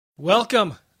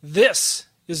Welcome. This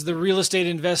is the Real Estate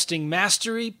Investing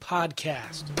Mastery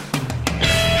Podcast.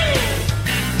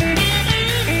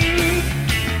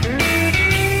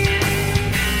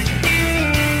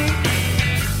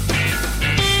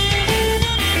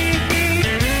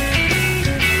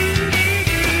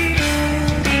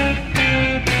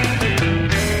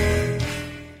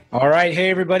 All right. Hey,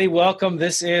 everybody. Welcome.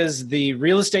 This is the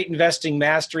Real Estate Investing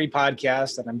Mastery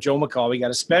Podcast, and I'm Joe McCall. We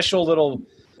got a special little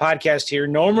podcast here.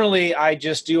 Normally, I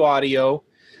just do audio,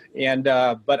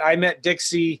 but I met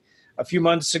Dixie a few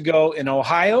months ago in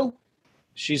Ohio.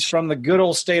 She's from the good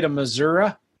old state of Missouri.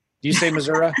 Do you say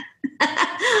Missouri?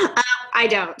 I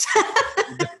don't.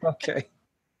 Okay.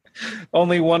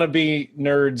 Only wannabe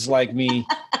nerds like me.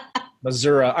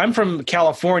 Missouri. I'm from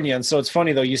California, and so it's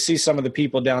funny, though. You see some of the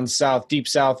people down south, deep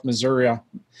south Missouri,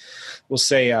 will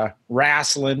say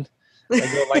wrestling.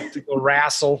 They like to go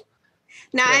wrestle.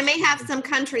 Now, I may have some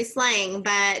country slang,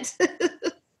 but...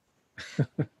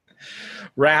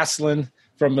 Wrestling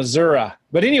from Missouri.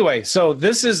 But anyway, so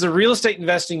this is the Real Estate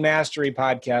Investing Mastery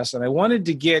Podcast, and I wanted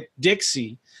to get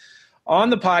Dixie on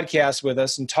the podcast with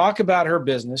us and talk about her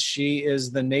business. She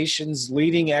is the nation's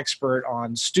leading expert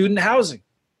on student housing,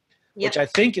 which I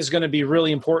think is going to be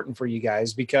really important for you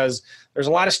guys because there's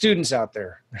a lot of students out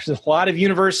there. There's a lot of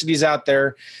universities out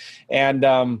there.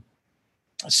 And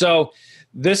so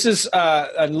this is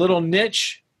a little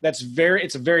niche it's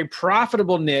a very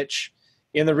profitable niche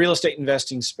in the real estate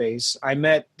investing space. I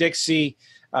met Dixie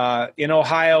in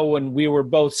Ohio when we were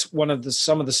both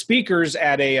some of the speakers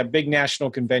at a big national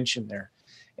convention there.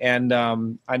 And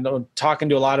I know talking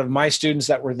to a lot of my students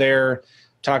that were there,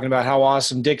 talking about how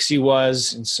awesome Dixie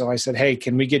was. And so I said, hey,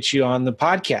 can we get you on the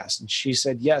podcast? And she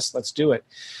said, yes, let's do it.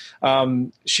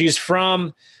 She's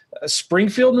from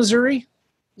Springfield, Missouri.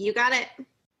 You got it.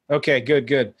 Okay,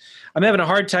 good. I'm having a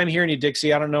hard time hearing you,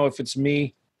 Dixie. I don't know if it's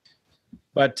me,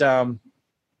 but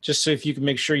just so if you can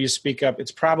make sure you speak up,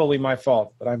 it's probably my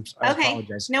fault, but I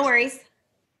apologize. No worries.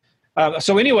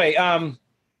 So anyway,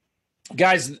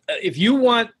 guys, if you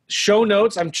want show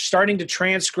notes, I'm starting to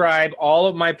transcribe all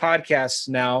of my podcasts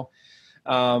now.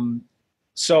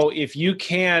 So if you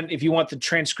want the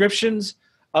transcriptions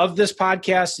of this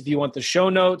podcast, if you want the show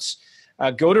notes,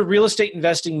 go to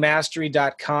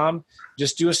realestateinvestingmastery.com.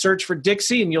 Just do a search for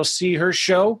Dixie and you'll see her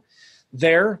show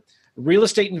there.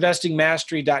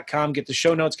 Realestateinvestingmastery.com. Get the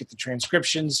show notes, get the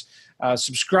transcriptions,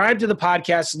 subscribe to the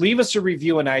podcast, leave us a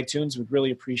review on iTunes. We'd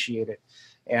really appreciate it.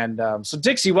 And so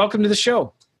Dixie, welcome to the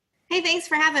show. Hey, thanks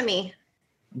for having me.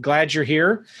 I'm glad you're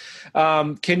here.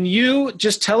 Can you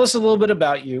just tell us a little bit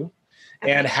about you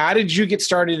and how did you get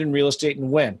started in real estate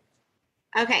and when?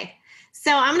 Okay.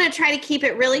 So I'm going to try to keep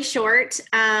it really short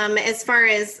as far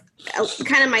as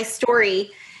kind of my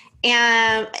story.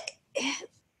 And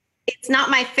it's not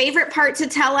my favorite part to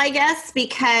tell, I guess,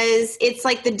 because it's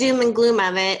like the doom and gloom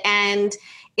of it. And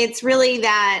it's really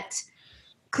that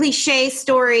cliche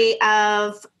story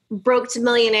of broke to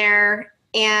millionaire.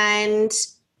 And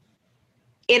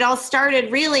it all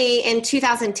started really in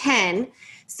 2010.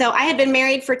 So I had been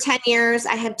married for 10 years.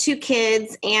 I had 2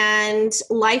 kids and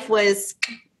life was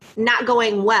not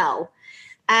going well.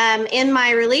 In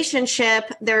my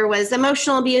relationship, there was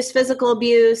emotional abuse, physical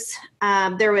abuse.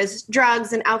 There was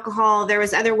drugs and alcohol. There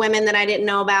was other women that I didn't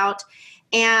know about.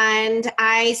 And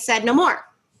I said no more.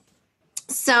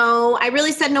 So I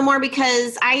really said no more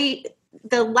because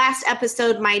the last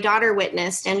episode my daughter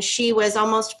witnessed, and she was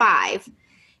almost 5.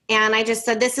 And I just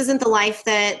said, this isn't the life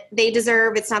that they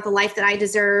deserve. It's not the life that I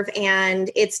deserve.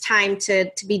 And it's time to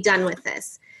be done with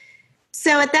this.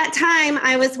 So at that time,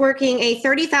 I was working a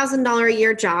 $30,000 a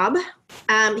year job.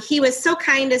 He was so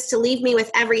kind as to leave me with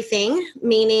everything,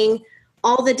 meaning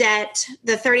all the debt,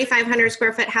 the 3,500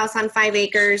 square foot house on 5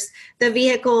 acres, the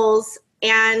vehicles,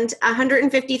 and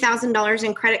 $150,000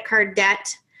 in credit card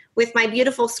debt with my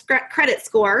beautiful credit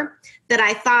score that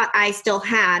I thought I still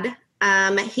had.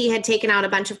 He had taken out a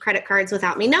bunch of credit cards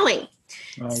without me knowing.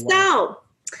 Oh, wow. So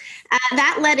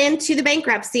that led into the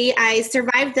bankruptcy. I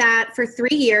survived that for 3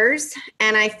 years,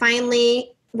 and I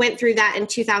finally went through that in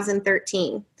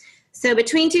 2013. So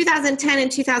between 2010 and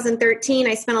 2013,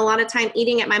 I spent a lot of time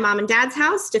eating at my mom and dad's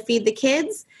house to feed the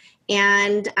kids,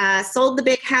 and sold the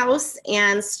big house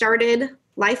and started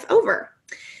life over.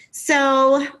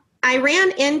 So I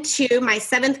ran into my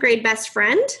 7th grade best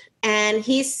friend, and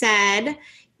he said,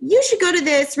 you should go to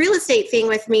this real estate thing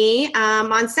with me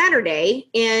on Saturday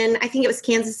in, I think it was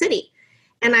Kansas City.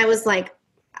 And I was like,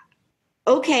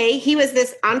 okay. He was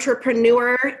this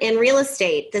entrepreneur in real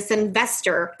estate, this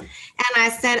investor. And I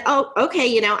said, oh,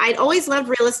 okay. I'd always loved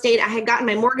real estate. I had gotten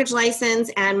my mortgage license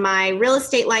and my real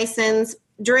estate license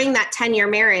during that 10-year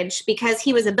marriage because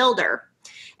he was a builder.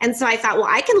 And so I thought, well,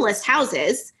 I can list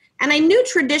houses. And I knew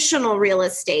traditional real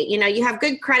estate. You know, you have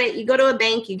good credit, you go to a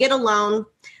bank, you get a loan.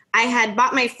 I had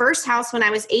bought my first house when I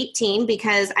was 18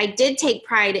 because I did take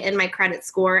pride in my credit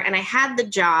score and I had the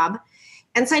job.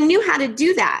 And so I knew how to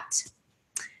do that.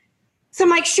 So I'm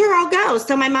like, sure, I'll go.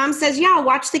 So my mom says, yeah, I'll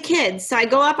watch the kids. So I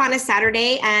go up on a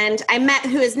Saturday and I met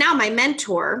who is now my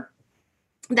mentor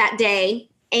that day.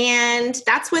 And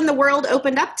that's when the world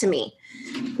opened up to me.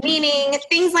 Meaning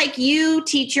things like you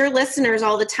teach your listeners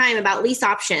all the time about lease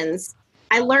options.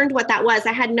 I learned what that was.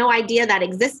 I had no idea that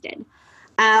existed.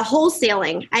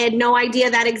 Wholesaling. I had no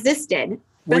idea that existed.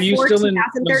 Were you still in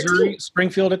Missouri,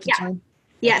 Springfield at the time?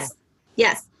 Yes. Okay.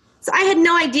 Yes. So I had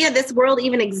no idea this world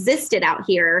even existed out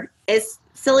here, as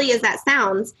silly as that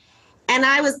sounds. And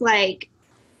I was like,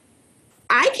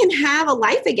 I can have a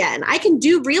life again. I can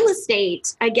do real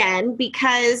estate again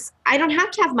because I don't have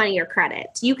to have money or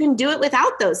credit. You can do it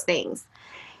without those things.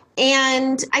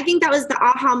 And I think that was the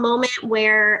aha moment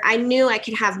where I knew I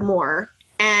could have more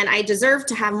and I deserved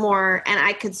to have more and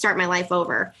I could start my life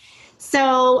over.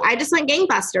 So I just went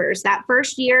gangbusters. That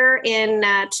first year in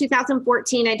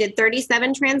 2014, I did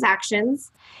 37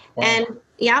 transactions. Wow.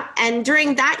 And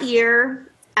during that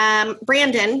year,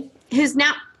 Brandon, who's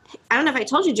now, I don't know if I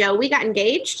told you, Joe, we got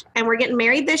engaged and we're getting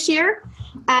married this year.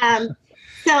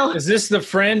 So is this the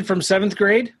friend from 7th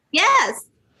grade? Yes.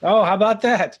 Oh, how about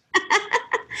that?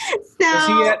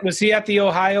 Was he at the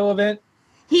Ohio event?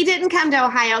 He didn't come to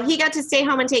Ohio. He got to stay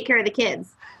home and take care of the kids.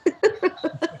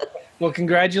 Well,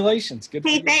 congratulations. Good.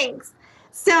 Hey, thanks.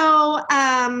 So,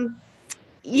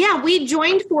 we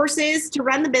joined forces to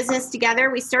run the business together.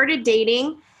 We started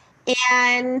dating.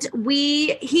 And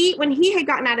when he had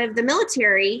gotten out of the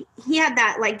military, he had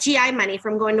that like GI money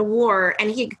from going to war and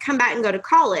he could come back and go to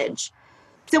college.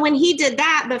 So when he did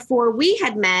that before we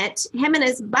had met, him and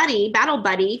his battle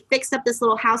buddy, fixed up this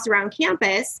little house around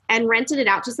campus and rented it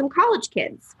out to some college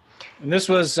kids. And this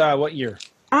was what year?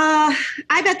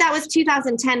 I bet that was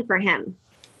 2010 for him.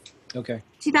 Okay.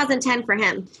 2010 for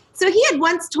him. So he had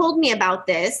once told me about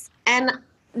this. And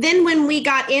then when we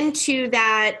got into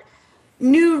that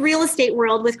new real estate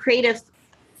world with creative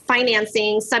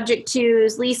financing, subject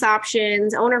tos, lease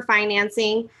options, owner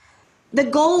financing, the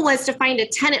goal was to find a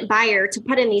tenant buyer to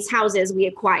put in these houses we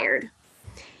acquired.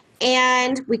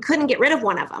 And we couldn't get rid of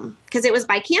one of them because it was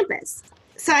by campus.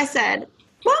 So I said,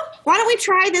 well, why don't we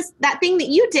try that thing that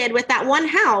you did with that one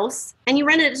house and you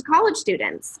rented it to college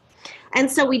students?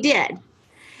 And so we did.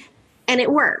 And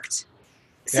it worked.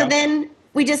 So then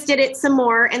we just did it some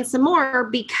more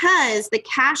because the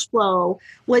cash flow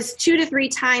was 2 to 3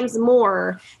 times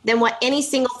more than what any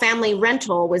single family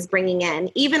rental was bringing in,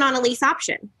 even on a lease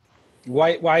option.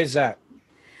 Why is that?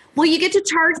 Well, you get to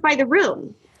charge by the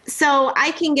room. So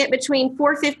I can get between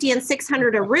 $450 and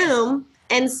 $600 a room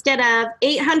instead of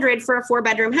 $800 for a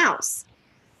 4-bedroom house.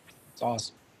 It's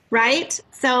awesome. Right?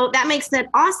 So that makes it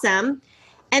awesome.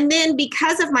 And then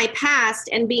because of my past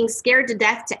and being scared to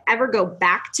death to ever go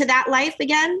back to that life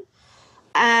again,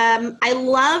 I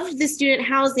loved the student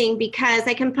housing because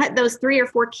I can put those 3 or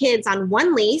 4 kids on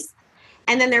one lease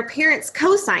and then their parents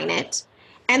co-sign it.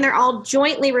 And they're all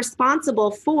jointly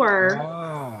responsible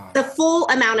for the full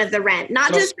amount of the rent,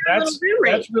 not just for a little room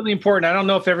rate. That's really important. I don't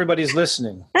know if everybody's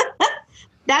listening.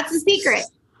 That's the secret.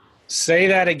 Say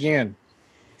that again.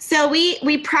 So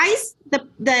we price the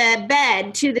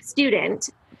bed to the student,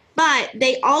 but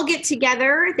they all get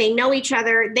together. They know each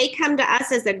other. They come to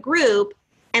us as a group,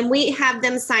 and we have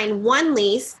them sign one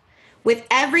lease with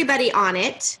everybody on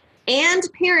it, and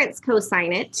parents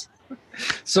co-sign it.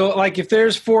 So, like, if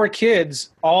there's 4 kids,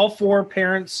 all 4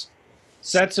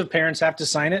 sets of parents have to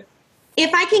sign it?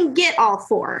 If I can get all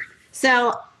 4.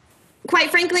 So, quite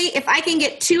frankly, if I can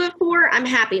get 2 of 4, I'm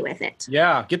happy with it.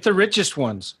 Yeah, get the richest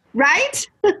ones. Right?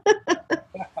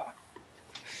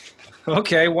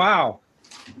 Okay, wow.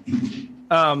 Did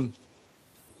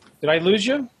I lose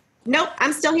you? Nope,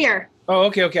 I'm still here. Oh,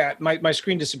 okay. My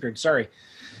screen disappeared. Sorry.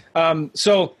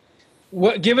 So,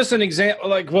 give us an example.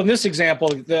 Like, well, in this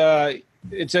example,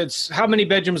 it's how many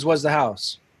bedrooms was the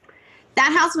house?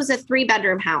 That house was a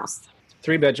 3-bedroom house.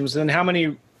 3 bedrooms. And then how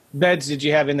many beds did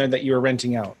you have in there that you were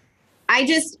renting out? I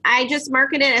just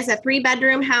marketed it as a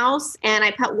 3-bedroom house, and I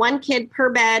put 1 kid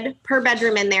per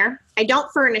bedroom in there. I don't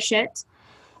furnish it.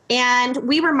 And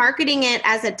we were marketing it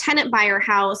as a tenant buyer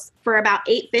house for about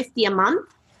 $850 a month.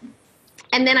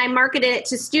 And then I marketed it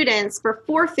to students for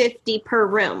 $450 per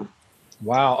room.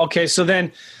 Wow. Okay. So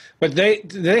then, but do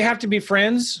they have to be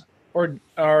friends or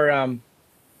they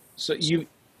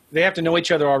have to know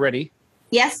each other already?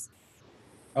 Yes.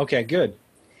 Okay, good.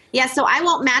 Yeah, so I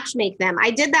won't match make them.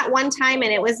 I did that one time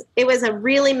and it was a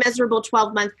really miserable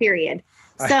 12-month period.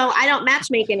 So I don't match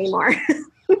make anymore.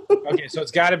 Okay, so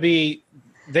it's got to be,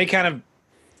 they kind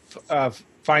of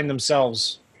find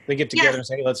themselves, they get together and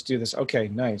say, hey, let's do this. Okay,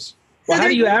 nice. Well, So how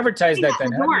do you advertise that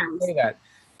then? How do dorms. you say that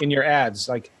in your ads?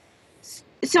 Like,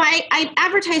 so I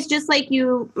advertise just like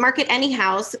you market any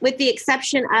house, with the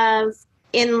exception of,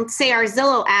 in say our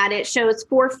Zillow ad, it shows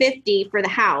 $450 for the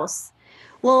house.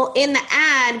 Well, in the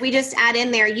ad, we just add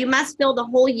in there, you must fill the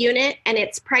whole unit and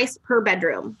it's priced per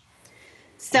bedroom.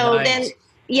 So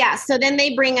nice. so then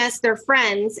they bring us their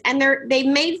friends, and they've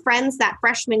made friends that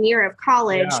freshman year of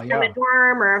college from a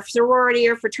dorm or a sorority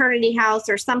or fraternity house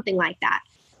or something like that.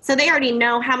 So they already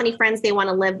know how many friends they want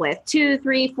to live with, 2,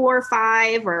 3, 4,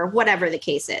 5, or whatever the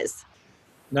case is.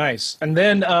 Nice. And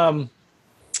then,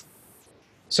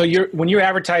 so when you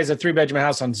advertise a 3-bedroom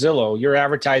house on Zillow, you're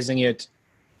advertising it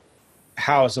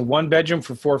how? Is a 1-bedroom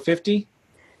for $450?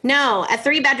 No, a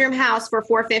 3-bedroom house for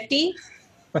 $450.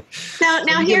 So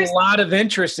now here's a lot of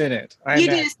interest in it. You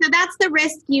do. So that's the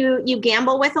risk you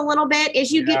gamble with a little bit,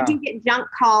 is you do get junk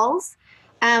calls.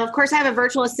 Of course, I have a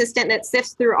virtual assistant that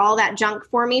sifts through all that junk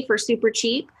for me for super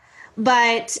cheap,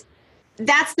 but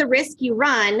that's the risk you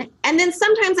run. And then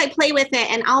sometimes I play with it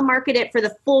and I'll market it for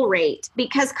the full rate,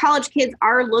 because college kids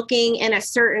are looking in a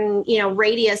certain,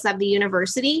 radius of the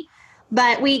university,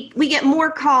 but we get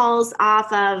more calls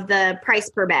off of the price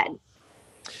per bed.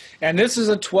 And this is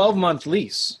a 12-month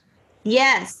lease.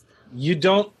 Yes. You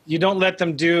don't let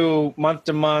them do month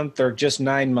to month or just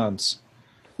 9 months.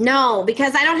 No,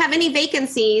 because I don't have any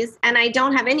vacancies and I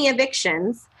don't have any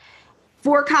evictions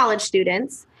for college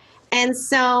students. And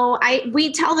so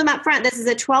we tell them up front, this is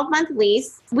a 12-month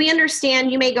lease. We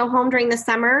understand you may go home during the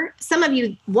summer. Some of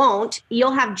you won't.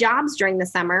 You'll have jobs during the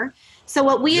summer. So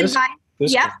what we advise,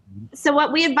 So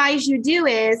what we advise you do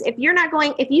is, if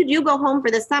you do go home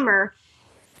for the summer,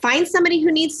 find somebody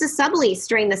who needs to sublease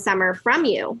during the summer from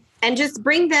you, and just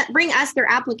bring us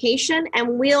their application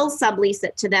and we'll sublease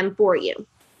it to them for you.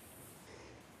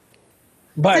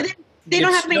 But so they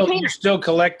don't have to maintain it. You're still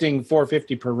collecting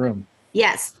 $450 per room.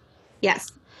 Yes.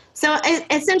 So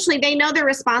essentially, they know they're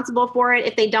responsible for it.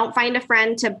 If they don't find a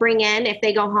friend to bring in, if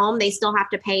they go home, they still have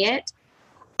to pay it.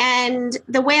 And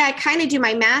the way I kind of do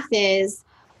my math is,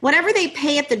 whatever they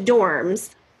pay at the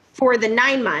dorms for the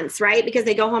 9 months, right? Because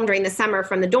they go home during the summer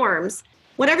from the dorms,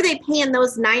 whatever they pay in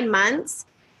those 9 months,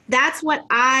 that's what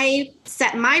I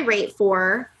set my rate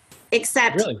for,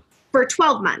 except for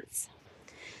 12 months.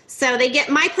 So they get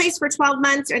my place for 12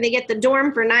 months, or they get the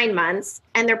dorm for 9 months,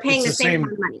 and they're paying the same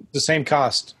amount of money. The same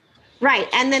cost. Right.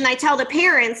 And then I tell the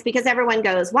parents, because everyone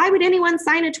goes, why would anyone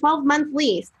sign a 12-month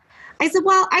lease? I said,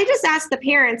 well, I just asked the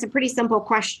parents a pretty simple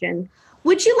question.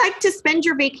 Would you like to spend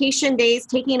your vacation days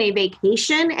taking a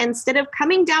vacation instead of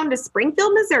coming down to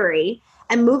Springfield, Missouri,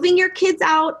 and moving your kids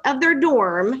out of their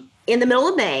dorm in the middle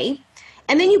of May,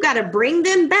 and then you got to bring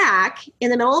them back in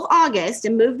the middle of August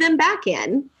and move them back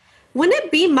in? Wouldn't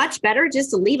it be much better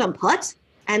just to leave them put?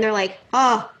 And they're like,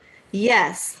 oh,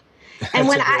 yes. And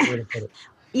and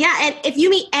if you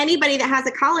meet anybody that has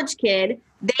a college kid,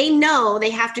 they know they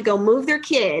have to go move their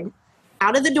kid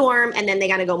out of the dorm, and then they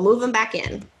got to go move them back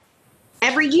in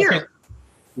every year. Okay.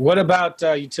 What about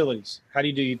utilities? How do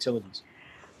you do utilities?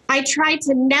 I try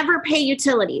to never pay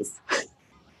utilities. Okay.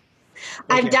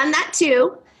 I've done that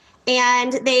too.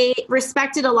 And they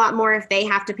respect it a lot more if they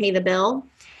have to pay the bill.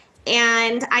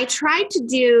 And I tried to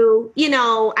do,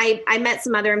 I met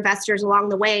some other investors along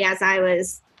the way as I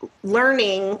was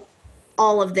learning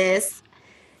all of this.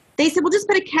 They said, well, just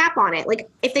put a cap on it. Like,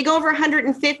 if they go over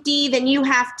 150, then you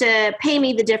have to pay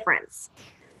me the difference.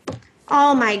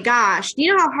 Oh my gosh. Do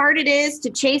you know how hard it is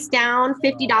to chase down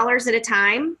 $50 at a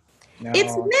time? No,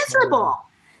 it's miserable.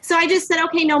 So I just said,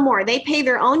 okay, no more. They pay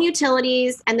their own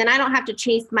utilities, and then I don't have to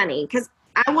chase money, because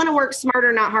I want to work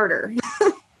smarter, not harder.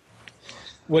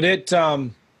 Would it,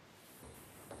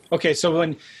 okay,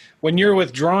 so when you're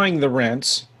withdrawing the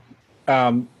rents,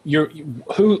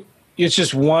 it's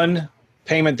just one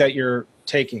payment that you're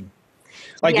taking?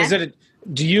 Like, yes.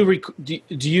 Do you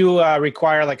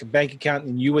require like a bank account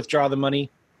and you withdraw the money,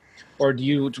 or do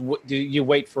you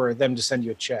wait for them to send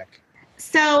you a check?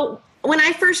 So when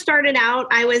I first started out,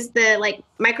 I was the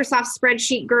Microsoft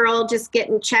spreadsheet girl, just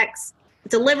getting checks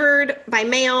delivered by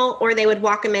mail, or they would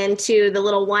walk them into the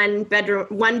little one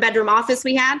bedroom office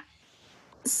we had.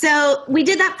 So we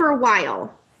did that for a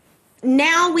while.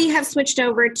 Now we have switched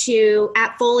over to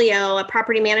Appfolio, a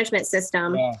property management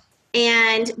system. Yeah.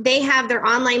 And they have their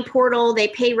online portal. They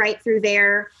pay right through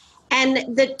there.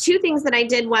 And the two things that I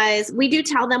did was, we do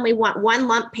tell them we want one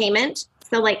lump payment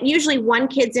So like usually one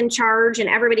kid's in charge and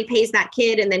everybody pays that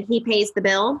kid and then he pays the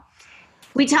bill.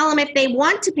 We tell them if they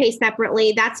want to pay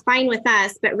separately, that's fine with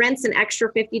us, but rent's an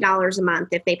extra $50 a month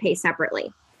if they pay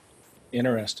separately.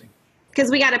 Interesting. Because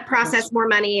we got to process more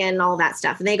money and all that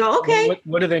stuff. And they go, okay.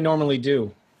 What do they normally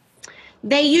do?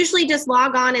 They usually just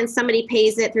log on and somebody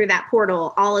pays it through that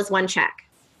portal, all as one check.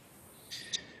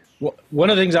 Well, one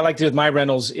of the things I like to do with my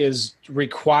rentals is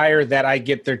require that I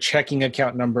get their checking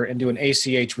account number and do an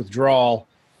ACH withdrawal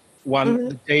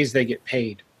the days they get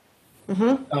paid.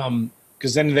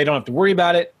 Because then they don't have to worry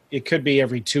about it. It could be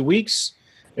every 2 weeks.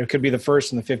 It could be the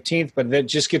 1st and the 15th, but it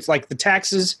just gets like the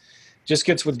taxes just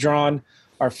gets withdrawn.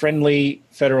 Our friendly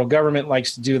federal government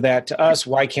likes to do that to us.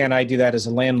 Why can't I do that as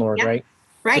a landlord, right?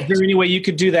 Right. Is there any way you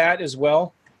could do that as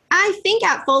well? I think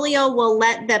AppFolio will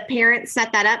let the parents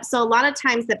set that up. So a lot of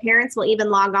times the parents will even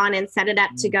log on and set it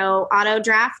up to go auto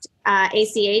draft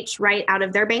ACH right out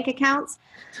of their bank accounts.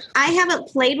 I haven't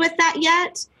played with that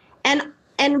yet.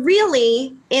 And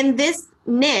really in this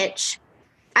niche,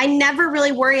 I never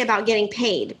really worry about getting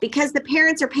paid because the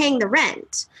parents are paying the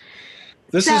rent.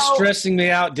 This is stressing me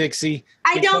out, Dixie.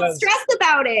 I don't stress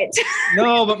about it.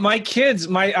 No, but my kids,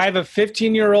 I have a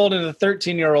 15-year-old and a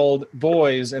 13-year-old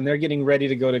boys, and they're getting ready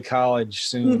to go to college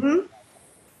soon.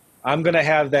 I'm going to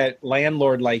have that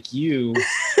landlord like you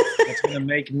that's going to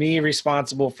make me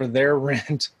responsible for their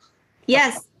rent.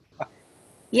 Yes.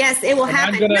 Yes, it will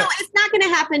happen. No, it's not going to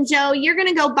happen, Joe. You're going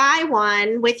to go buy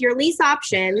one with your lease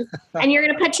option, and you're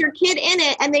going to put your kid in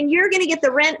it, and then you're going to get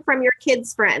the rent from your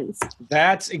kid's friends.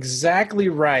 That's exactly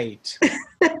right.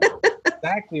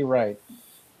 Exactly right.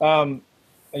 I'm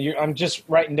just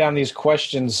writing down these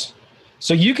questions.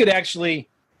 So you could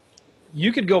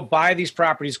go buy these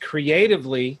properties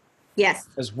creatively, yes,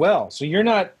 as well. So you're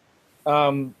not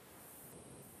going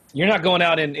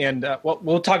out and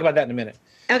we'll talk about that in a minute.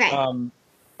 Okay.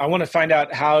 I want to find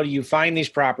out how you find these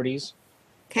properties.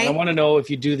 Okay. And I want to know if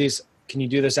you do this, can you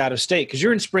do this out of state? Because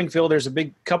you're in Springfield. There's a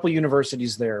big couple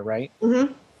universities there, right?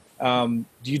 Do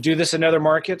you do this in other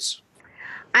markets?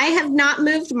 I have not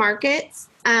moved markets.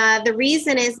 The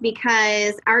reason is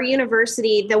because our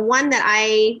university, the one that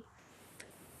I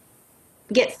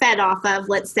get fed off of,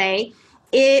 let's say,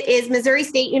 it is Missouri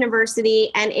State University,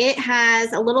 and it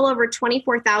has a little over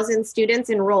 24,000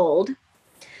 students enrolled.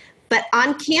 But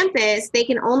on campus, they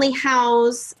can only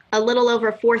house a little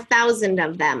over 4,000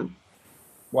 of them.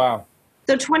 Wow.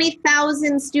 So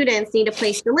 20,000 students need a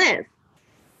place to live.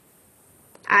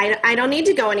 I don't need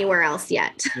to go anywhere else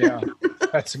yet. Yeah,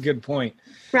 that's a good point.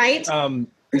 Right?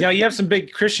 Now, you have some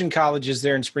big Christian colleges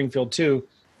there in Springfield, too.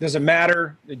 Does it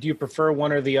matter? Do you prefer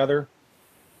one or the other?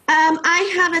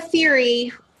 I have a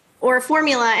theory or a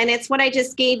formula, and it's what I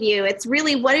just gave you. It's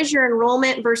really what is your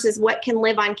enrollment versus what can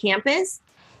live on campus.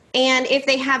 And if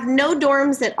they have no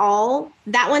dorms at all,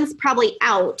 that one's probably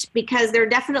out because they're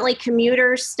definitely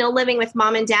commuters still living with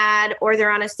mom and dad, or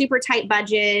they're on a super tight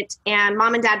budget and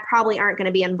mom and dad probably aren't going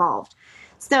to be involved.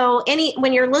 So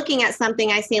when you're looking at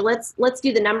something, I say, let's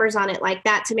do the numbers on it like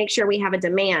that to make sure we have a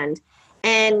demand.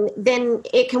 And then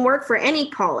it can work for any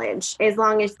college as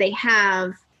long as they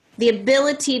have the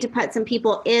ability to put some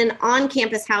people in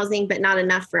on-campus housing, but not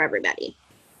enough for everybody.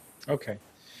 Okay.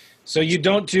 So you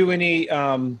don't do any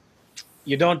furnishing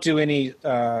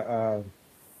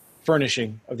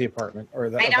of the apartment or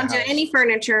the. I don't do any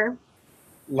furniture.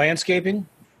 Landscaping?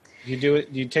 You do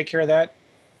it? Do you take care of that?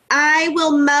 I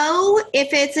will mow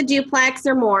if it's a duplex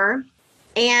or more,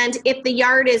 and if the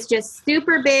yard is just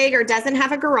super big or doesn't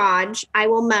have a garage, I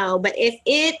will mow. But if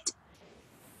it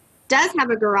does have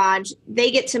a garage,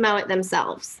 they get to mow it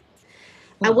themselves.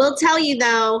 I will tell you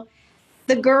though.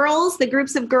 The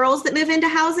groups of girls that move into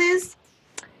houses,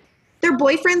 their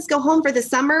boyfriends go home for the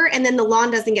summer and then the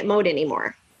lawn doesn't get mowed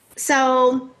anymore.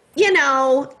 So, you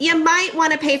might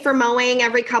want to pay for mowing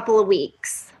every couple of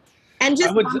weeks. And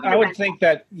just I would think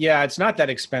that, it's not that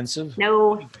expensive.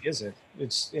 No. Is it?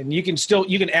 And you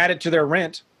can add it to their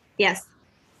rent. Yes.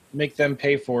 Make them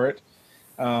pay for it.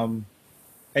 And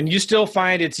you still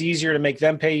find it's easier to make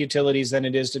them pay utilities than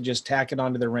it is to just tack it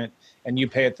onto the rent and you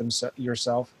pay it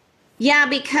yourself. Yeah,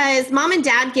 because mom and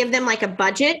dad give them like a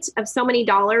budget of so many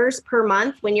dollars per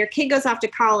month. When your kid goes off to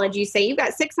college, you say you've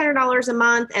got $600 a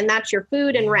month and that's your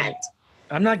food and rent.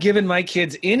 I'm not giving my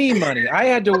kids any money. I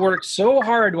had to work so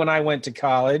hard when I went to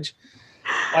college.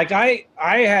 Like I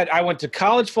went to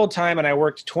college full time and I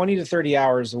worked 20 to 30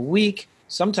 hours a week,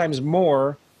 sometimes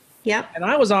more. Yep. And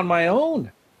I was on my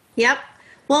own. Yep.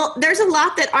 Well, there's a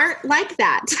lot that aren't like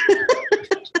that.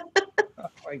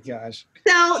 My gosh.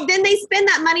 So then they spend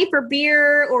that money for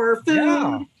beer or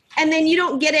food, and then you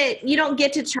don't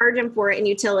get to charge them for it in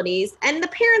utilities. And the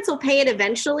parents will pay it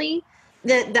eventually,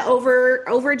 the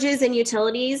overages and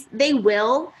utilities, they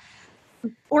will,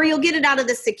 or you'll get it out of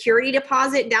the security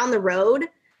deposit down the road,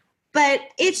 but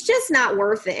it's just not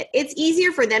worth it. It's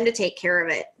easier for them to take care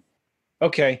of it.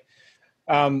 Okay.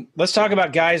 Let's talk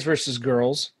about guys versus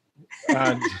girls.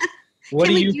 Can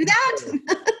we do that?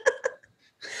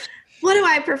 What do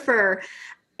I prefer?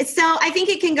 So I think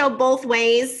it can go both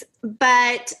ways,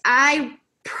 but I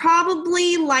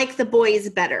probably like the boys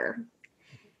better.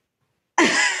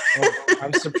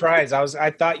 I'm surprised.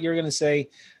 I thought you were going to say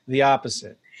the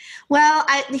opposite. Well,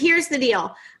 here's the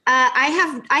deal.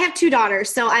 I have 2 daughters,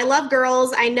 so I love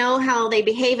girls. I know how they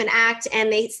behave and act,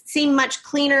 and they seem much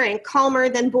cleaner and calmer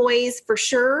than boys for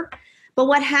sure. But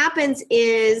what happens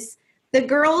is the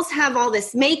girls have all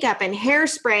this makeup and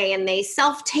hairspray, and they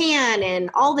self-tan and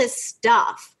all this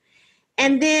stuff.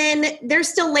 And then they're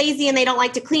still lazy and they don't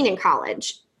like to clean in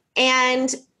college.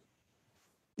 And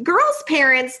girls'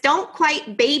 parents don't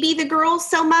quite baby the girls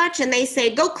so much, and they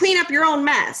say, go clean up your own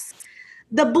mess.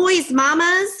 The boys'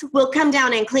 mamas will come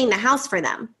down and clean the house for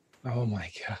them. Oh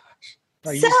my gosh.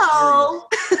 So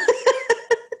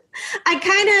I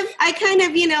kind of,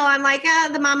 I'm like,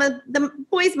 the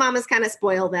boys' mamas kind of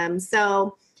spoil them.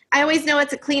 So I always know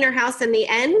it's a cleaner house in the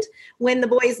end when the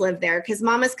boys live there, because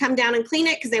mamas come down and clean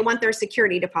it because they want their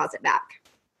security deposit back.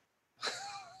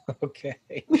 Okay.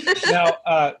 Now,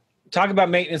 talk about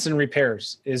maintenance and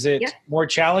repairs. Is it more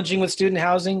challenging with student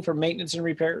housing for maintenance and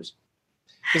repairs?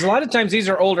 Because a lot of times these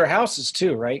are older houses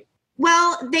too, right?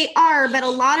 Well, they are, but a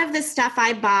lot of the stuff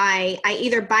I buy, I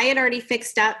either buy it already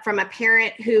fixed up from a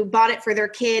parent who bought it for their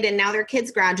kid and now their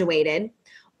kid's graduated,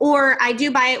 or I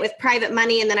do buy it with private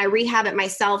money and then I rehab it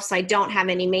myself so I don't have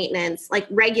any maintenance, like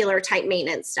regular type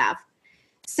maintenance stuff.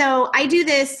 So I do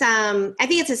this, I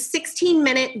think it's a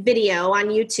 16-minute video on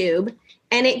YouTube,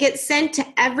 and it gets sent to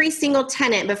every single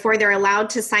tenant before they're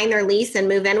allowed to sign their lease and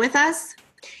move in with us.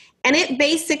 And it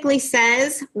basically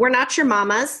says, we're not your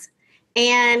mamas,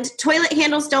 and toilet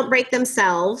handles don't break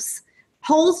themselves.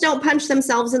 Holes don't punch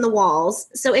themselves in the walls.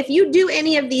 So if you do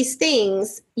any of these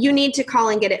things, you need to call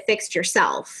and get it fixed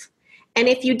yourself. And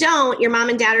if you don't, your mom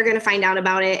and dad are going to find out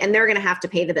about it, and they're going to have to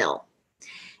pay the bill.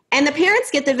 And the parents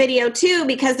get the video too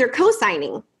because they're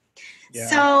co-signing. Yeah.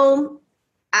 So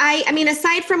I mean,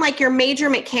 aside from like your major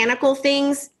mechanical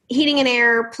things, heating and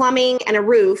air, plumbing, and a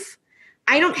roof,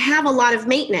 I don't have a lot of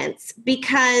maintenance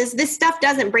because this stuff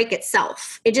doesn't break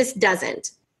itself. It just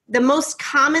doesn't. The most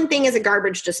common thing is a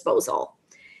garbage disposal.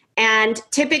 And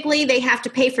typically they have to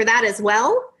pay for that as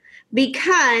well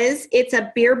because it's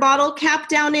a beer bottle cap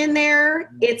down in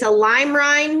there. It's a lime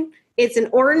rind. It's an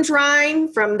orange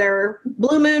rind from their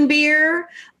Blue Moon beer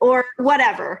or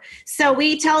whatever. So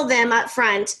we tell them up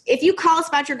front, if you call us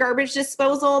about your garbage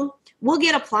disposal, we'll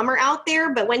get a plumber out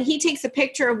there, but when he takes a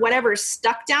picture of whatever's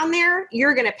stuck down there,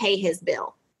 you're going to pay his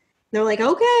bill. They're like,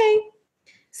 okay.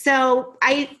 So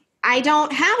I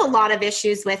don't have a lot of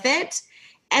issues with it.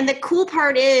 And the cool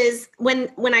part is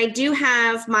when I do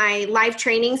have my live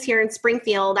trainings here in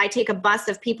Springfield, I take a bus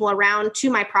of people around to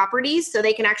my properties so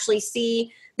they can actually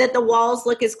see that the walls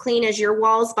look as clean as your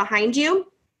walls behind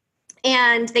you.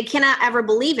 And they cannot ever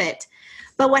believe it.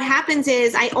 But what happens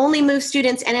is I only move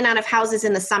students in and out of houses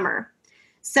in the summer.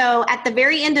 So at the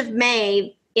very end of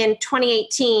May in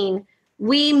 2018,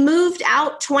 we moved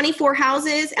out 24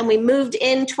 houses and we moved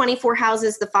in 24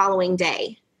 houses the following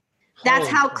day. That's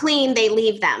how clean they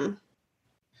leave them.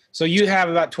 So you have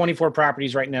about 24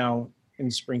 properties right now in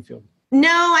Springfield? No,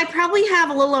 I probably have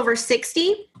a little over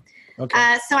 60.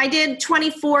 Okay. So I did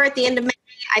 24 at the end of May.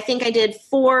 I think I did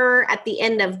 4 at the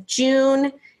end of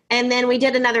June. And then we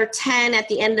did another 10 at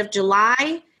the end of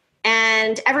July.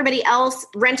 And everybody else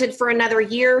rented for another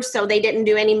year, so they didn't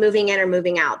do any moving in or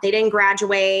moving out. They didn't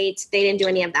graduate. They didn't do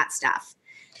any of that stuff.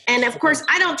 And, of course,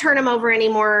 I don't turn them over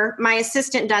anymore. My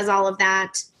assistant does all of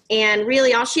that. And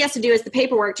really all she has to do is the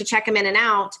paperwork to check them in and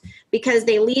out because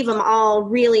they leave them all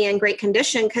really in great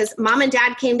condition because mom and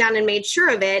dad came down and made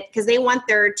sure of it because they want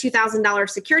their $2,000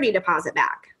 security deposit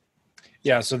back.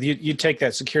 Yeah, so you take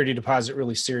that security deposit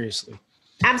really seriously.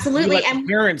 Absolutely. You let the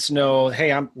parents know,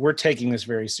 hey, we're taking this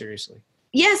very seriously.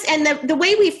 Yes, and the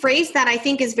way we phrase that I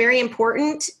think is very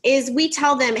important is we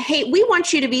tell them, hey, we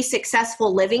want you to be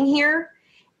successful living here,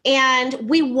 and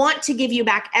we want to give you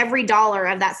back every dollar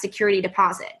of that security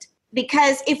deposit.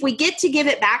 Because if we get to give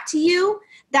it back to you,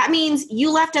 that means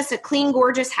you left us a clean,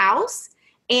 gorgeous house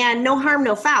and no harm,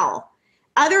 no foul.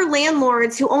 Other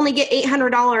landlords who only get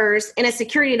 $800 in a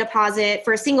security deposit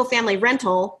for a single family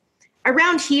rental,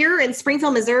 around here in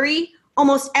Springfield, Missouri,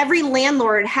 almost every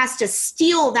landlord has to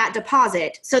steal that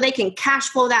deposit so they can cash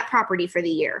flow that property for the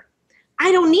year.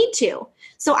 I don't need to.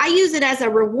 So I use it as a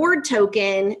reward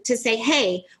token to say,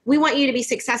 hey, we want you to be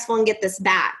successful and get this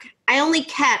back. I only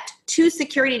kept 2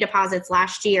 security deposits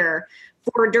last year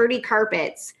for dirty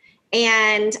carpets,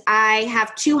 and I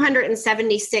have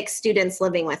 276 students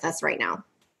living with us right now.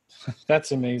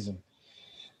 That's amazing.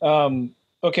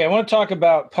 Okay, I want to talk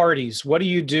about parties. What do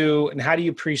you do and how do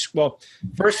you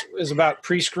first is about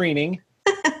pre-screening.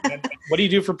 What do you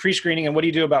do for pre-screening and what do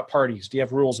you do about parties? Do you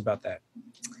have rules about that?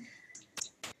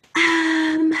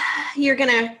 You're going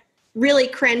to really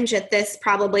cringe at this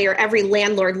probably, or every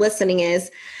landlord listening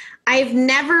is. I've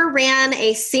never ran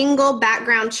a single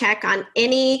background check on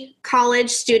any college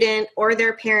student or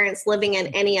their parents living in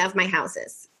any of my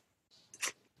houses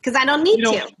because I don't need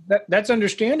to. That's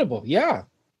understandable. Yeah.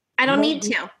 I don't need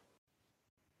to.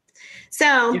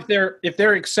 So if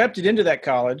they're accepted into that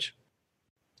college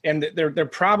and they're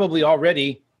probably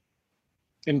already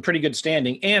in pretty good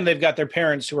standing and they've got their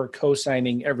parents who are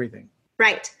co-signing everything.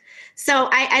 Right. So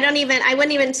I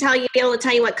wouldn't even be able to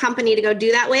tell you what company to go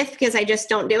do that with because I just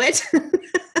don't do it.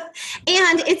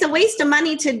 And it's a waste of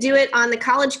money to do it on the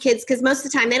college kids because most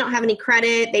of the time they don't have any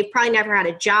credit. They've probably never had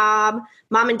a job.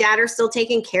 Mom and dad are still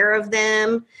taking care of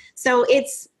them. So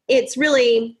it's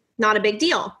really not a big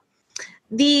deal.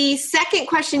 The second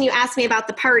question you asked me about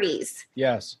the parties.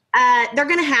 Yes. They're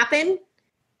going to happen.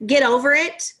 Get over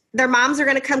it. Their moms are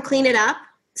going to come clean it up.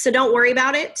 So don't worry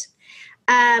about it.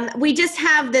 We just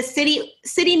have the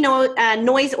city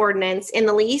noise ordinance in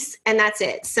the lease, and that's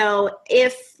it. So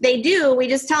if they do, we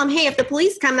just tell them, hey, if the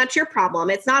police come, that's your problem.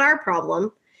 It's not our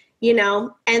problem,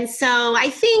 And so I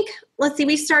think,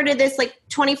 we started this like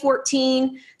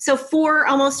 2014. So for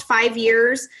almost 5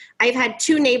 years, I've had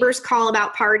 2 neighbors call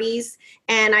about parties.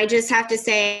 And I just have to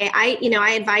say, I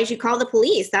advise you call the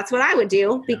police. That's what I would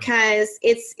do because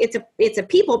it's a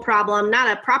people problem, not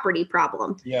a property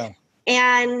problem. Yeah.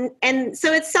 And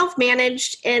so it's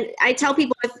self-managed. And I tell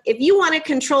people, if you want to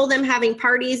control them having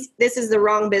parties, this is the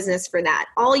wrong business for that.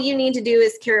 All you need to do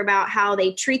is care about how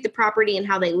they treat the property and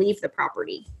how they leave the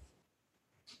property.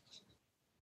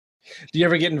 Do you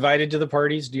ever get invited to the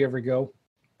parties? Do you ever go?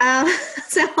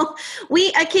 So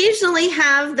we occasionally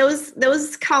have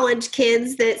those college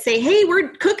kids that say, hey, we're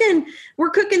cooking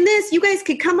this. You guys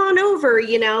could come on over,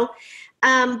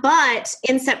 But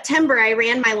in September, I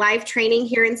ran my live training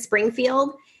here in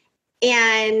Springfield,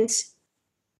 and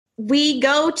we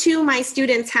go to my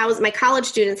college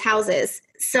students' houses.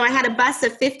 So I had a bus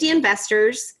of 50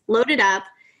 investors loaded up.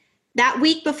 That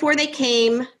week before they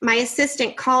came, my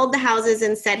assistant called the houses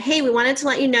and said, hey, we wanted to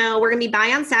let you know we're going to be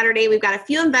by on Saturday. We've got a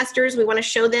few investors. We want to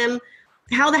show them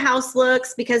how the house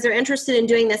looks because they're interested in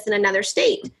doing this in another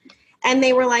state. And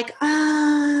they were like,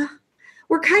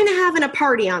 we're kind of having a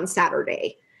party on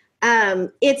Saturday.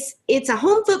 It's a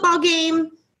home football game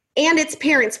and it's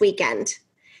parents' weekend.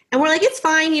 And we're like, it's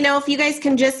fine. If you guys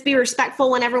can just be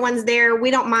respectful when everyone's there,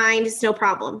 we don't mind. It's no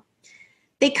problem.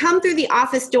 They come through the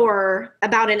office door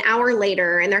about an hour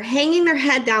later and they're hanging their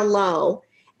head down low.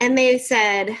 And they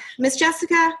said, Miss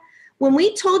Jessica, when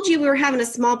we told you we were having a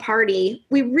small party,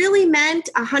 we really meant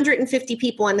 150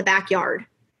 people in the backyard.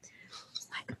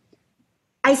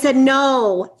 I said,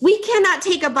 no, we cannot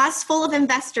take a bus full of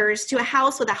investors to a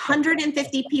house with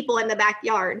 150 people in the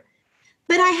backyard.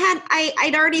 But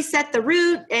I'd already set the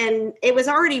route and it was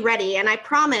already ready. And I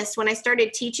promised when I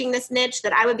started teaching this niche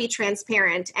that I would be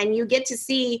transparent. And you get to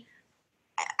see,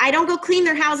 I don't go clean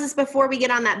their houses before we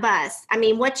get on that bus. I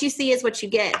mean, what you see is what you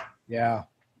get. Yeah.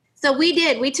 So we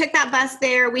did. We took that bus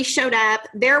there. We showed up.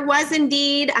 There was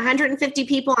indeed 150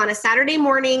 people on a Saturday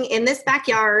morning in this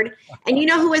backyard. And you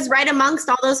know who was right amongst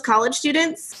all those college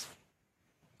students?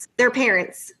 Their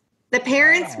parents. The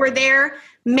parents were there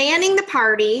manning the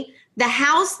party. The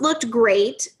house looked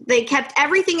great. They kept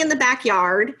everything in the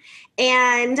backyard.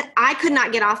 And I could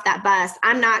not get off that bus.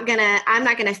 I'm not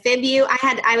gonna fib you.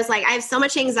 I was like, I have so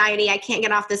much anxiety. I can't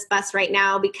get off this bus right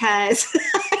now because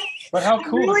But how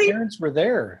cool the parents were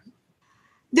there.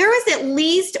 There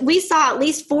was we saw at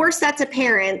least 4 sets of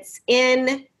parents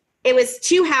it was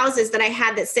 2 houses that I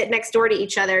had that sit next door to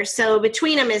each other. So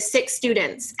between them is 6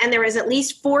 students. And there was at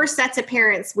least 4 sets of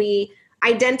parents we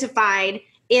identified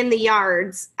in the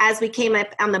yards as we came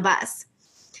up on the bus.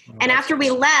 And after we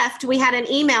left, we had an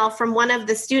email from one of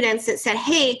the students that said,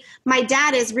 hey, my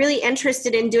dad is really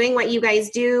interested in doing what you guys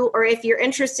do. Or if you're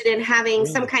interested in having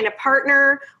some kind of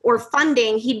partner or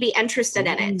funding, he'd be interested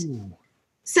in it.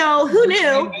 So who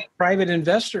knew? Private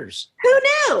investors. Who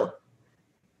knew?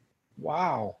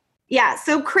 Wow. Yeah,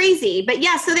 so crazy. But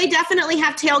yeah, so they definitely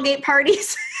have tailgate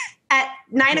parties at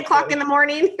 9:00 in the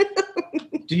morning.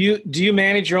 Do you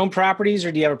manage your own properties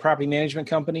or do you have a property management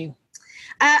company?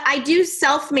 I do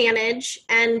self-manage,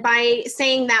 and by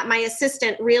saying that, my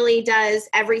assistant really does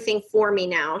everything for me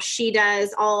now. She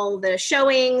does all the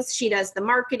showings, she does the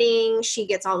marketing, she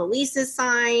gets all the leases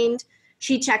signed,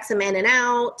 she checks them in and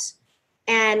out,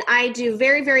 and I do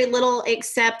very, very little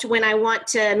except when I want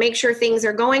to make sure things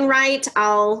are going right.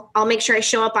 I'll make sure I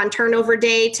show up on turnover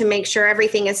day to make sure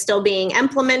everything is still being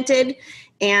implemented,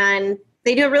 and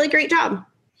they do a really great job.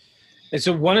 And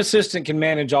so one assistant can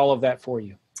manage all of that for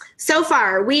you. So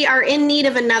far, we are in need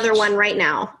of another one right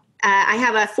now. I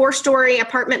have a 4-story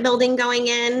apartment building going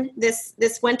in this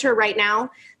winter right now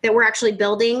that we're actually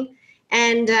building,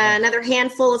 and another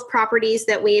handful of properties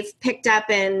that we've picked up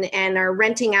and are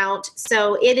renting out.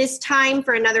 So it is time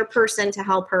for another person to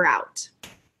help her out.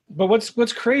 But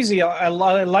what's crazy, I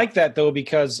like that though,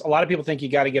 because a lot of people think you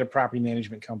got to get a property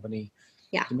management company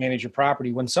to manage your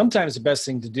property, when sometimes the best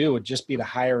thing to do would just be to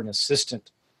hire an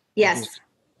assistant. Yes.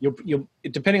 You'll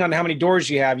depending on how many doors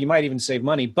you have, you might even save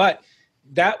money. But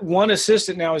that one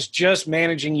assistant now is just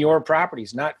managing your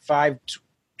properties, not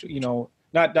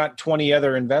not 20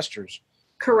 other investors.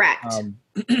 Correct.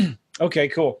 Okay,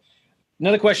 cool.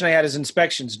 Another question I had is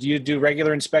inspections. Do you do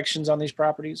regular inspections on these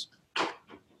properties?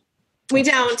 We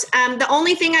don't. The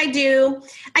only thing I do,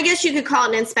 I guess you could call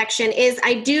it an inspection, is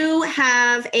I do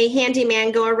have a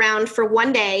handyman go around for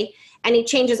one day, and he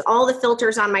changes all the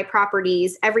filters on my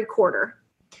properties every quarter.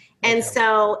 And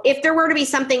so if there were to be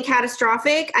something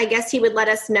catastrophic, I guess he would let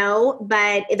us know,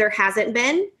 but there hasn't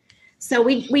been. So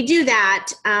we do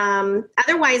that.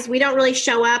 Otherwise, we don't really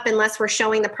show up unless we're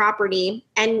showing the property.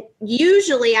 And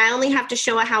usually I only have to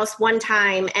show a house one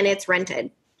time and it's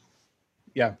rented.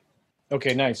 Yeah.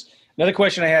 Okay, nice. Another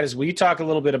question I had is, will you talk a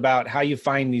little bit about how you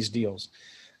find these deals?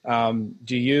 What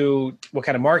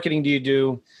kind of marketing do you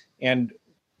do? And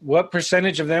what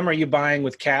percentage of them are you buying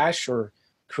with cash or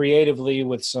creatively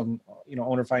with some,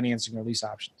 owner financing or lease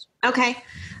options? Okay.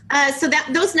 So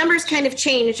those numbers kind of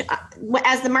change.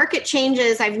 As the market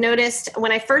changes, I've noticed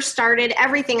when I first started,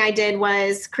 everything I did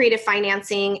was creative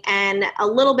financing and a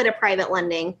little bit of private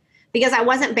lending because I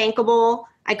wasn't bankable.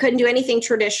 I couldn't do anything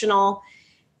traditional.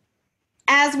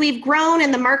 As we've grown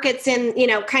and the market's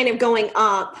kind of going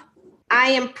up, I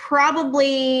am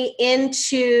probably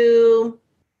into,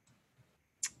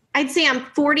 I'd say I'm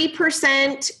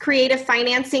 40% creative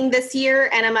financing this year,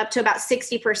 and I'm up to about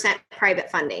 60%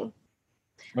 private funding. Okay.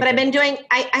 But I've been doing,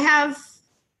 I have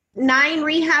 9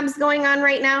 rehabs going on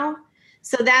right now.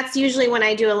 So that's usually when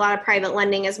I do a lot of private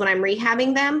lending, is when I'm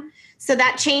rehabbing them. So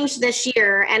that changed this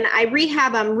year, and I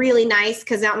rehab them really nice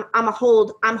because I'm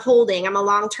a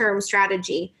long-term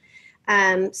strategy.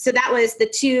 So that was the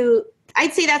two.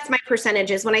 I'd say that's my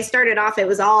percentages. When I started off, it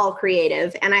was all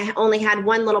creative, and I only had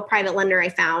one little private lender I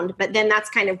found, but then that's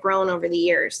kind of grown over the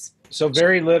years. So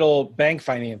very little bank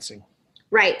financing.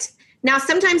 Right. Now,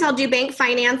 sometimes I'll do bank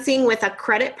financing with a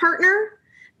credit partner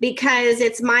because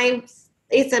it's my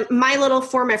little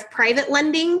form of private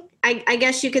lending, I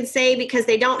guess you could say, because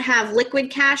they don't have liquid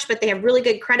cash, but they have really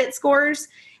good credit scores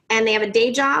and they have a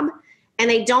day job and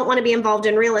they don't want to be involved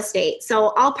in real estate.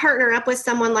 So I'll partner up with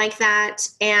someone like that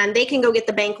and they can go get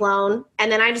the bank loan.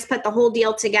 And then I just put the whole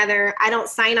deal together. I don't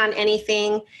sign on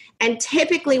anything. And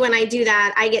typically when I do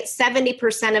that, I get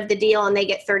 70% of the deal and they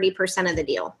get 30% of the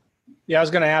deal. Yeah, I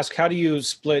was going to ask, how do you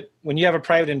split when you have a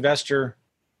private investor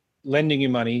lending you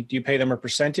money? Do you pay them a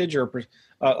percentage or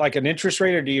like an interest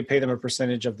rate, or do you pay them a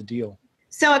percentage of the deal?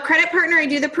 So a credit partner, I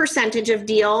do the percentage of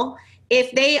deal.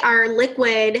 If they are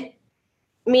liquid,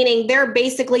 meaning they're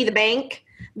basically the bank,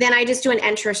 then I just do an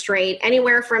interest rate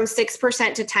anywhere from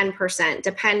 6% to 10%,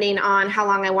 depending on how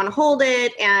long I want to hold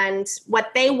it and what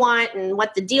they want and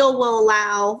what the deal will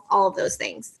allow, all of those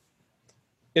things.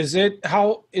 Is it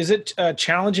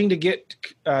challenging to get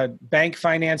bank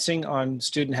financing on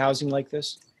student housing like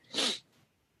this?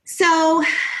 So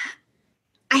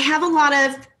I have a lot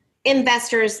of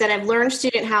investors that have learned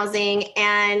student housing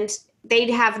and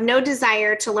they have no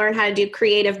desire to learn how to do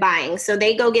creative buying. So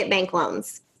they go get bank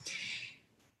loans.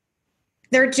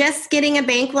 They're just getting a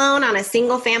bank loan on a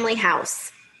single family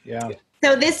house. Yeah.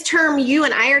 So this term you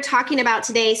and I are talking about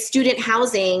today, student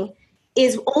housing,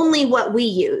 is only what we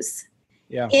use.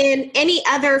 Yeah. In any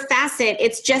other facet,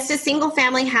 it's just a single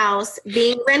family house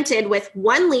being rented with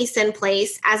one lease in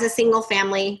place as a single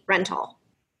family rental.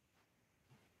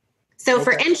 So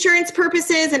for insurance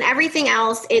purposes and everything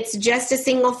else, it's just a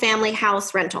single family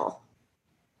house rental.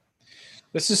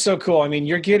 This is so cool. I mean,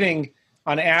 you're getting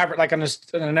on average, like on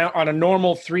a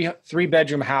normal three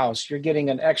bedroom house, you're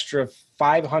getting an extra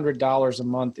 $500 a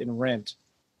month in rent.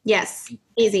 Yes,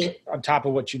 easy. On top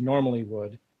of what you normally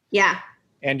would. Yeah.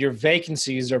 And your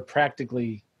vacancies are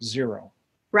practically zero.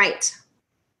 Right.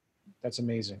 That's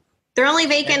amazing. They're only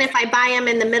vacant if I buy them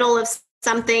in the middle of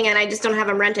something and I just don't have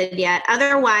them rented yet.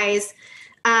 Otherwise,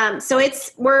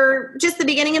 we're just the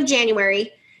beginning of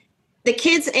January. The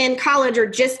kids in college are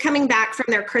just coming back from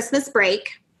their Christmas break.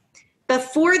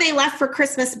 Before they left for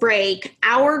Christmas break,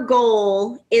 our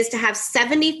goal is to have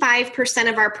 75%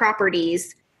 of our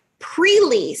properties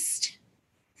pre-leased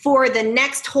for the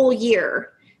next whole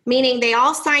year, meaning they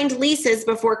all signed leases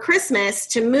before Christmas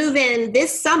to move in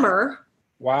this summer.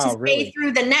 Wow, to stay really?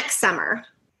 through the next summer.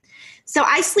 So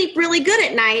I sleep really good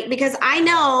at night because I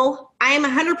know I am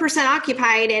 100%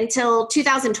 occupied until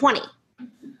 2020.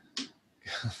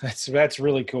 That's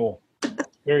really cool.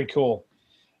 Very cool.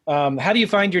 How do you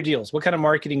find your deals? What kind of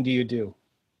marketing do you do?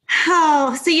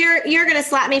 Oh, so you're going to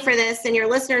slap me for this and your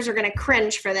listeners are going to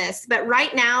cringe for this. But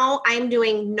right now I'm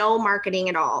doing no marketing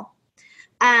at all.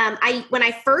 When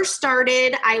I first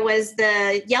started, I was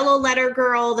the yellow letter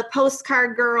girl, the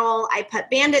postcard girl. I put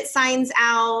bandit signs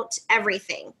out,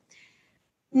 everything.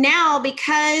 Now,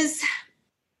 because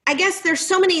I guess there's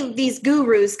so many of these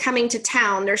gurus coming to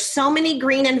town, there's so many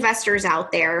green investors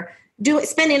out there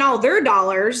spending all their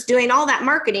dollars doing all that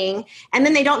marketing, and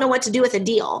then they don't know what to do with a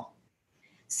deal.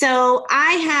 So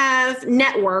I have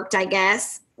networked, I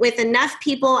guess, with enough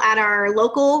people at our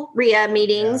local RIA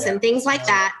meetings and things like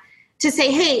that to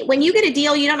say, hey, when you get a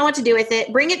deal, you don't know what to do with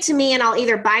it, bring it to me and I'll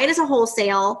either buy it as a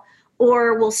wholesale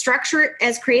or we'll structure it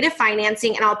as creative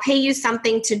financing and I'll pay you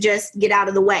something to just get out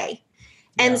of the way.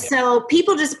 And so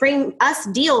people just bring us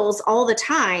deals all the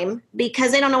time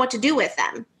because they don't know what to do with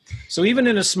them. So even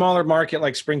in a smaller market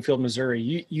like Springfield,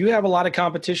 Missouri, you have a lot of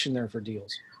competition there for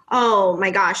deals. Oh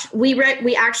my gosh,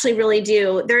 we actually really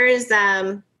do. There is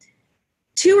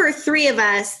 2 or 3 of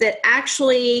us that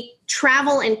actually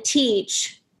travel and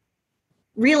teach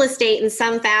real estate in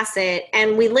some facet.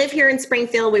 And we live here in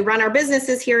Springfield. We run our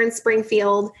businesses here in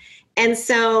Springfield. And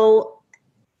so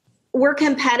we're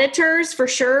competitors for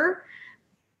sure,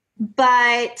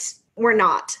 but we're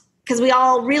not because we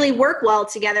all really work well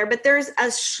together. But there's a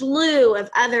slew of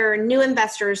other new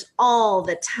investors all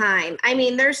the time. I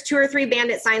mean, there's 2 or 3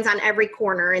 bandit signs on every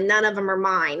corner and none of them are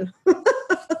mine.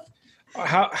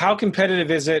 How competitive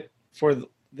is it for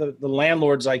the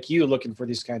landlords like you looking for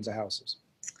these kinds of houses?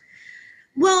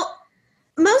 Well,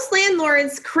 most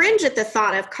landlords cringe at the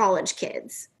thought of college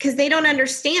kids because they don't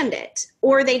understand it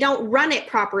or they don't run it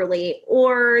properly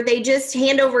or they just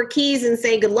hand over keys and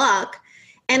say good luck.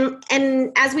 And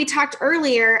as we talked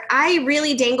earlier, I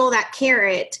really dangle that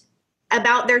carrot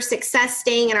about their success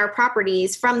staying in our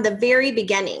properties from the very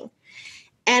beginning.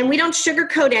 And we don't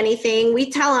sugarcoat anything.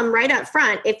 We tell them right up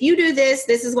front, if you do this,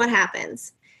 this is what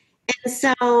happens. And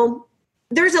so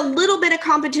there's a little bit of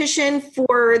competition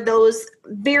for those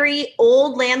very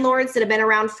old landlords that have been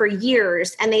around for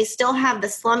years and they still have the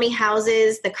slummy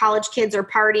houses the college kids are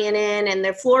partying in and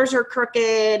their floors are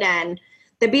crooked and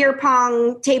the beer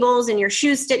pong tables and your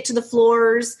shoes stick to the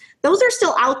floors. Those are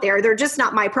still out there. They're just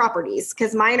not my properties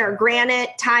because mine are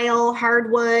granite, tile,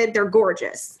 hardwood. They're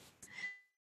gorgeous.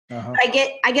 Uh-huh.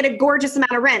 I get a gorgeous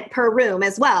amount of rent per room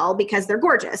as well because they're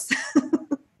gorgeous.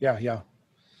 Yeah.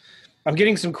 I'm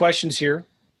getting some questions here.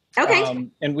 Okay.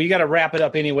 And we got to wrap it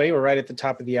up anyway. We're right at the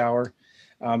top of the hour.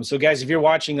 So guys, if you're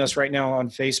watching us right now on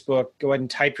Facebook, go ahead and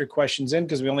type your questions in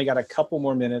because we only got a couple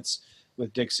more minutes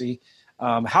with Dixie.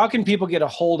 How can people get a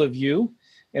hold of you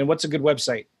and what's a good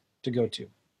website to go to?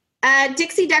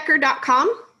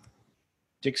 DixieDecker.com.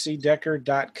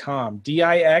 DixieDecker.com.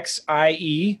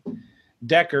 DIXIE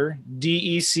Decker,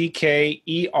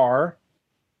 DECKER.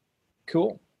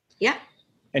 Cool. Yeah.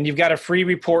 And you've got a free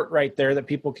report right there that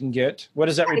people can get. What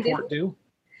does that report do?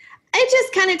 It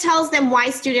just kind of tells them why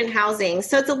student housing.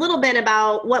 So it's a little bit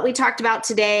about what we talked about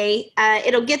today.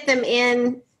 It'll get them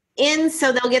in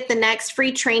so they'll get the next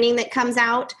free training that comes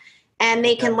out and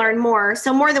they can learn more.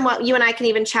 So more than what you and I can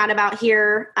even chat about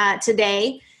here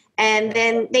today. And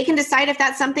then they can decide if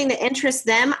that's something that interests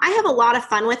them. I have a lot of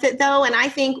fun with it though. And I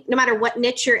think no matter what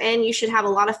niche you're in, you should have a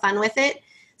lot of fun with it.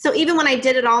 So even when I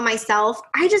did it all myself,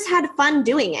 I just had fun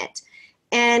doing it.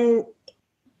 And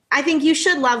I think you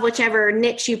should love whichever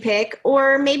niche you pick,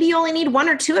 or maybe you only need 1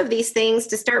 or 2 of these things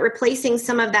to start replacing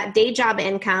some of that day job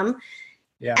income.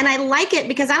 Yeah. And I like it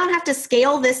because I don't have to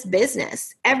scale this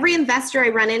business. Every investor I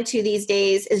run into these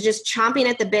days is just chomping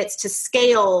at the bits to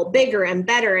scale bigger and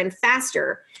better and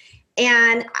faster.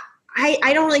 And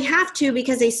I don't really have to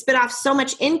because they spit off so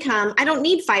much income. I don't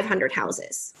need 500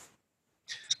 houses.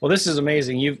 Well, this is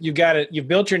amazing. You've got it. You've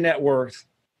built your net worth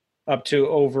up to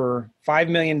over $5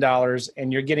 million,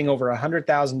 and you're getting over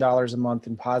 $100,000 a month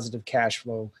in positive cash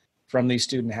flow from these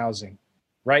student housing,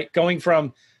 right? Going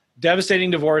from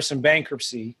devastating divorce and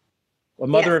bankruptcy, a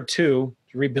mother of 2,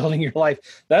 rebuilding your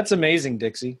life. That's amazing,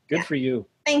 Dixie. Good Yeah. for you.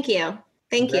 Thank you.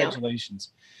 Thank you. Congratulations.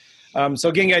 So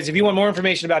again, guys, if you want more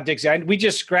information about Dixie, we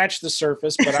just scratched the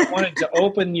surface, but I wanted to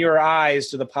open your eyes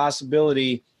to the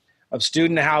possibility of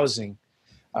student housing.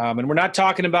 And we're not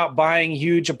talking about buying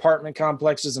huge apartment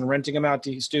complexes and renting them out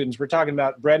to students. We're talking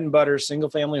about bread and butter, single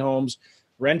family homes,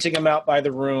 renting them out by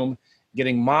the room,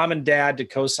 getting mom and dad to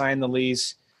co-sign the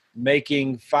lease,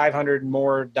 making $500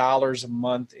 more a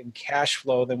month in cash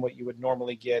flow than what you would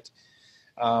normally get.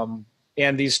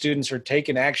 And these students are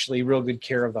taking actually real good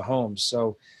care of the homes.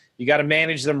 So you got to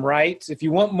manage them right. If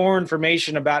you want more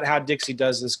information about how Dixie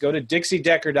does this, go to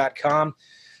dixiedecker.com.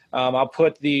 I'll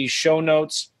put the show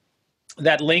notes.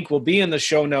 That link will be in the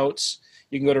show notes.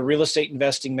 You can go to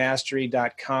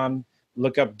realestateinvestingmastery.com,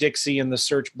 look up Dixie in the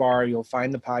search bar. You'll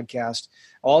find the podcast.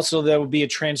 Also, there will be a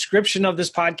transcription of this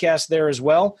podcast there as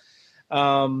well.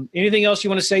 Anything else you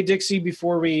want to say, Dixie,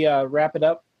 before we wrap it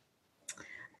up?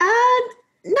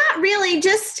 Not really.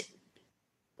 Just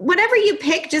whatever you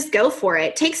pick, just go for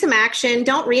it. Take some action.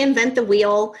 Don't reinvent the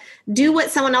wheel. Do what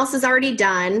someone else has already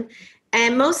done.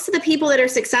 And most of the people that are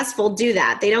successful do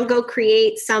that. They don't go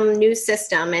create some new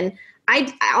system. And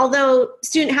although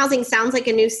student housing sounds like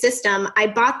a new system, I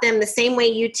bought them the same way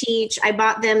you teach. I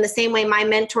bought them the same way my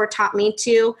mentor taught me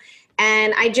to.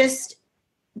 And I just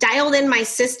dialed in my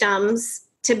systems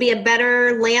to be a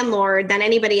better landlord than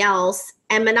anybody else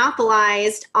and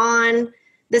monopolized on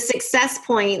the success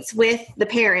points with the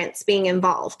parents being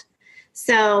involved.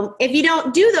 So if you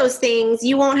don't do those things,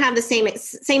 you won't have the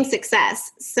same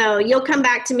success. So you'll come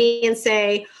back to me and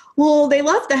say, well, they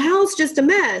left the house just a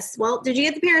mess. Well, did you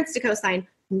get the parents to co-sign?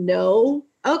 No.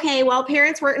 Okay, well,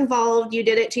 parents weren't involved. You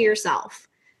did it to yourself.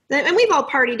 And we've all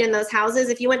partied in those houses.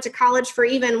 If you went to college for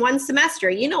even one semester,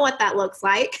 you know what that looks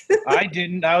like. I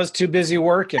didn't. I was too busy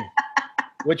working,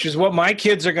 which is what my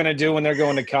kids are going to do when they're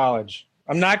going to college.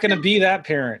 I'm not going to be that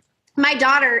parent. My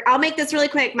daughter, I'll make this really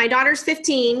quick. My daughter's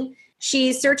 15.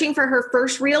 She's searching for her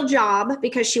first real job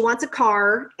because she wants a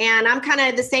car. And I'm kind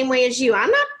of the same way as you. I'm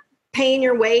not paying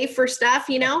your way for stuff,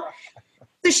 you know?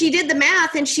 So she did the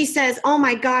math and she says, oh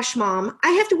my gosh, Mom, I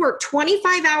have to work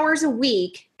 25 hours a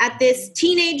week at this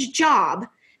teenage job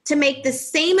to make the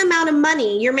same amount of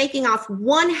money you're making off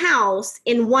one house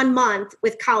in 1 month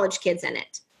with college kids in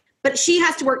it. But she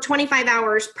has to work 25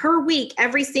 hours per week,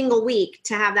 every single week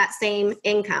to have that same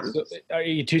income. So are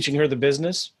you teaching her the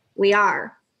business? We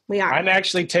are. I'm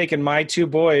actually taking my two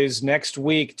boys next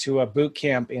week to a boot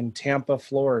camp in Tampa,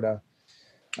 Florida.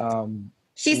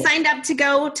 She signed up to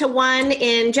go to one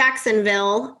in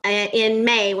Jacksonville in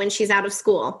May when she's out of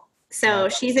school. So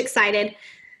she's excited.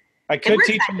 I could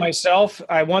teach them myself.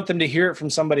 I want them to hear it from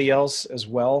somebody else as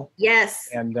well. Yes.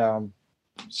 And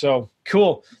so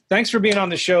cool. Thanks for being on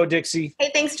the show, Dixie. Hey,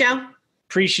 thanks, Joe.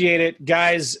 Appreciate it.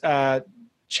 Guys,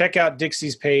 check out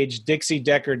Dixie's page,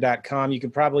 dixiedecker.com. You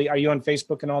could probably, are you on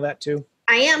Facebook and all that too?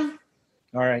 I am.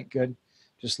 All right, good.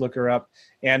 Just look her up.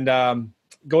 And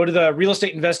go to the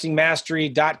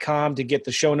realestateinvestingmastery.com to get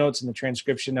the show notes and the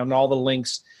transcription and all the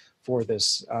links for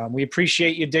this. We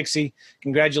appreciate you, Dixie.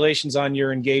 Congratulations on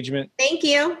your engagement. Thank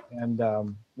you.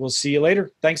 And we'll see you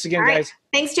later. Thanks again, guys.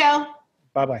 Thanks, Joe.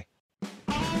 Bye-bye.